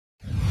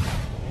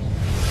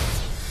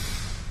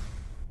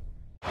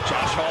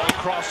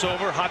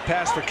crossover, hot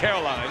pass for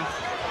Caroline.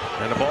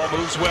 And the ball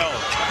moves well.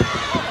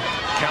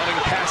 Counting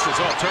passes,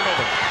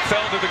 turnover,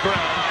 fell to the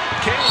ground.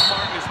 Caleb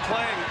Martin is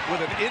playing with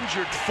an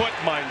injured foot,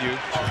 mind you.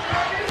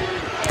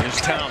 Here's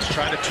Townes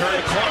trying to turn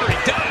the corner, he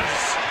does!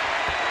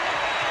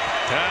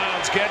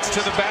 Townes gets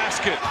to the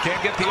basket,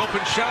 can't get the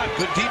open shot.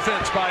 Good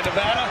defense by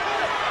Nevada.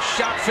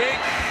 Shot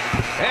fake,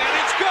 and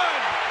it's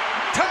good!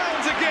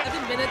 Townes again!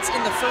 7 minutes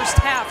in the first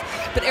half,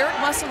 but Eric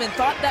Musselman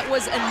thought that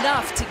was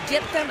enough to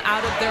get them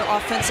out of their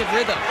offensive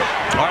rhythm.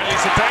 All right,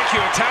 Lisa, thank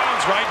you. And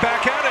Townes right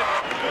back at it.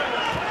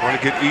 Want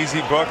to get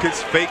easy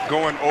buckets, fake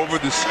going over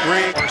the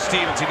screen. For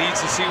Stevens, he needs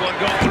to see one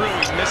go through.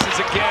 He misses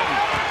again.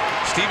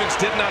 Stevens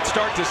did not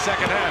start the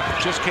second half.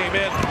 Just came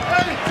in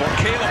for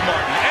Caleb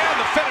Martin. And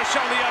the finish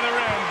on the other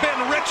end. Ben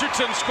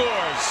Richardson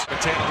scores.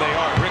 They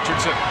are.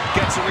 Richardson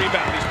gets a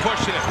rebound. He's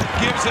pushing it.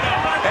 Gives it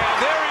up. And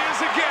there he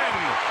is again.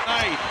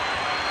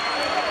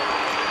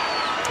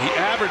 He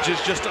averages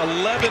just 11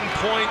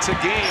 points a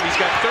game. He's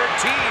got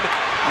 13.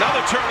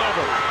 Another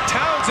turnover.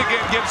 Townes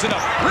again gives it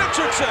up.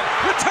 Richardson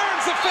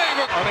returns the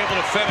favor. Unable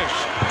to finish.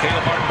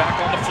 Caleb Martin back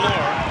on the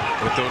floor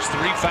with those 3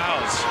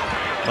 fouls.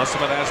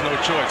 Musselman has no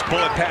choice.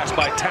 Bullet pass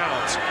by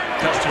Townes.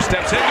 Custer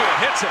steps into it,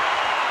 hits it.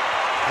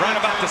 Right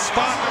about the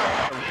spot.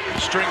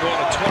 String going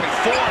to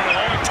 24.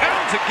 And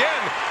Townes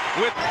again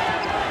with.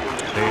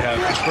 They have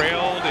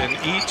trailed in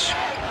each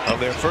of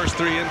their first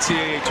 3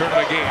 NCAA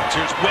tournament games.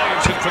 Here's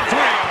Williamson for 3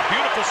 on a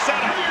beautiful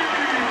setup.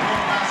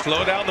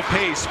 Slow down the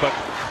pace, but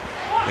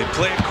they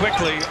played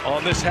quickly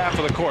on this half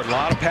of the court. A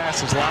lot of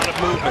passes, a lot of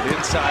movement,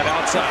 inside,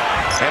 outside.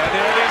 And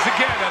there it is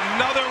again,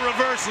 another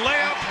reverse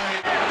layup.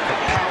 The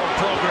power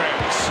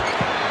programs.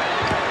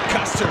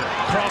 Custer,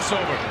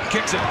 crossover,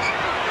 kicks it.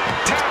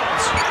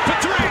 Townes for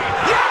 3.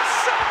 Yes,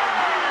 sir!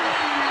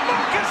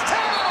 Marques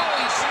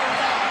Townes!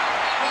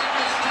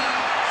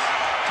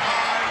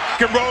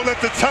 Pick and roll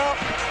at the top.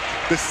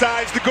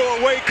 Decides to go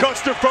away.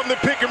 Custer from the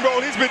pick and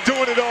roll. He's been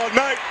doing it all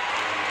night.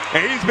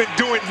 And he's been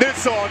doing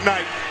this all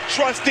night,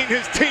 trusting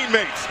his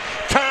teammates.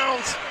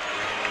 Townes,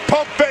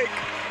 pump fake,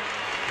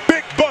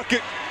 big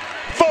bucket,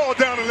 fall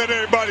down and let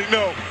everybody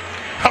know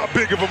how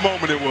big of a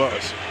moment it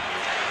was.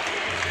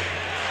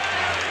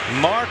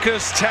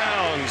 Marques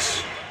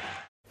Townes.